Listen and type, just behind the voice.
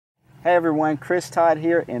Hey everyone, Chris Todd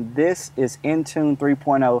here, and this is Entune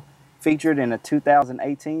 3.0 featured in a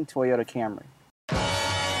 2018 Toyota Camry.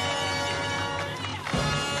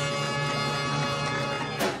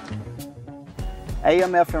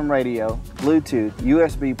 AM/FM radio, Bluetooth,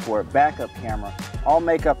 USB port, backup camera all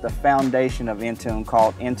make up the foundation of Entune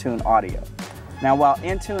called Entune Audio. Now while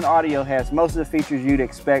Entune Audio has most of the features you'd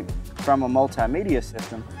expect from a multimedia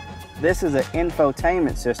system, this is an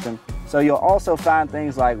infotainment system, so you'll also find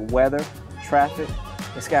things like weather, traffic.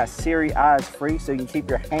 It's got Siri eyes free, so you can keep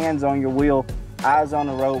your hands on your wheel, eyes on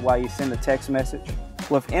the road while you send a text message.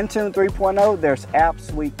 With Entune 3.0, there's App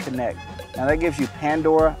Suite Connect. Now that gives you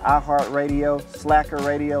Pandora, iHeartRadio, Slacker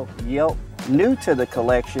Radio, Yelp. New to the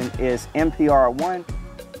collection is NPR One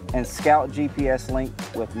and Scout GPS Link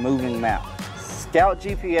with Moving Map. Scout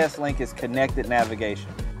GPS Link is connected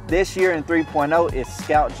navigation. This year in 3.0 is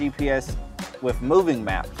Scout GPS with Moving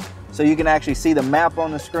Maps. So you can actually see the map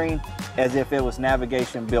on the screen as if it was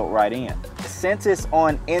navigation built right in. Since it's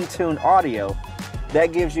on Entune Audio,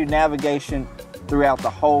 that gives you navigation throughout the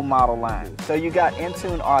whole model line. So you got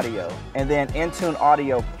Entune Audio, and then Entune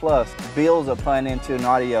Audio Plus builds upon Entune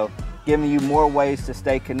Audio, giving you more ways to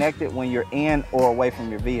stay connected when you're in or away from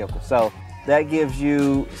your vehicle. So that gives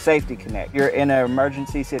you Safety Connect. You're in an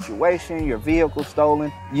emergency situation, your vehicle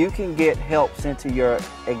stolen, you can get help sent to your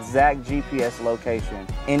exact GPS location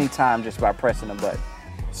anytime just by pressing a button.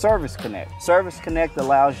 Service Connect. Service Connect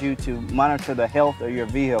allows you to monitor the health of your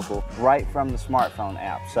vehicle right from the smartphone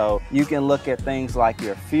app. So you can look at things like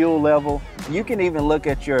your fuel level. You can even look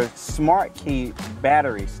at your smart key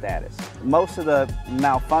battery status. Most of the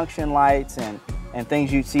malfunction lights and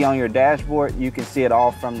things you see on your dashboard, you can see it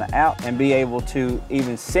all from the app and be able to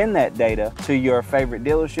even send that data to your favorite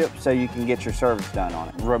dealership so you can get your service done on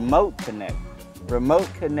it. Remote Connect. Remote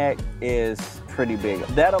Connect is pretty big.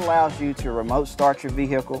 That allows you to remote start your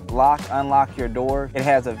vehicle, lock, unlock your door. It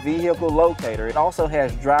has a vehicle locator. It also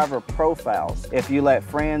has driver profiles. If you let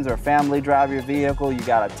friends or family drive your vehicle, you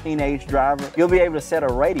got a teenage driver, you'll be able to set a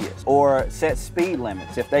radius or set speed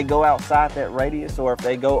limits. If they go outside that radius or if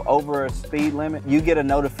they go over a speed limit, you get a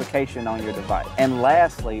notification on your device. And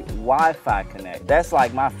lastly, Wi-Fi Connect. That's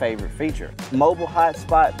like my favorite feature. Mobile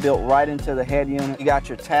hotspot built right into the head unit. You got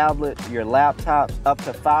your tablet, your laptops, up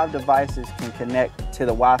to 5 devices can connect to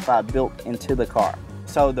the Wi-Fi built into the car.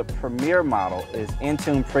 So the premier model is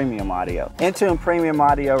Entune Premium Audio. Entune Premium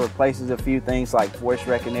Audio replaces a few things like voice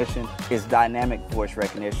recognition, is dynamic voice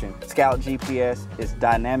recognition. Scout GPS is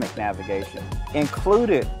dynamic navigation.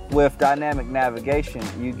 Included with dynamic navigation,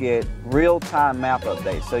 you get real-time map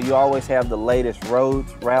updates. So you always have the latest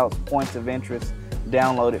roads, routes, points of interest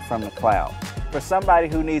downloaded from the cloud. For somebody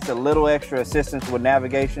who needs a little extra assistance with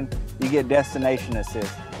navigation, you get Destination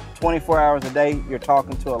Assist. 24 hours a day, you're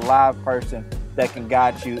talking to a live person that can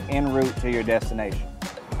guide you en route to your destination.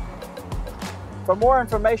 For more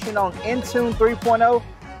information on Entune 3.0,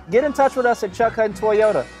 get in touch with us at Chuck Hutton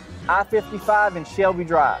Toyota, I-55 and Shelby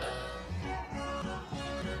Drive.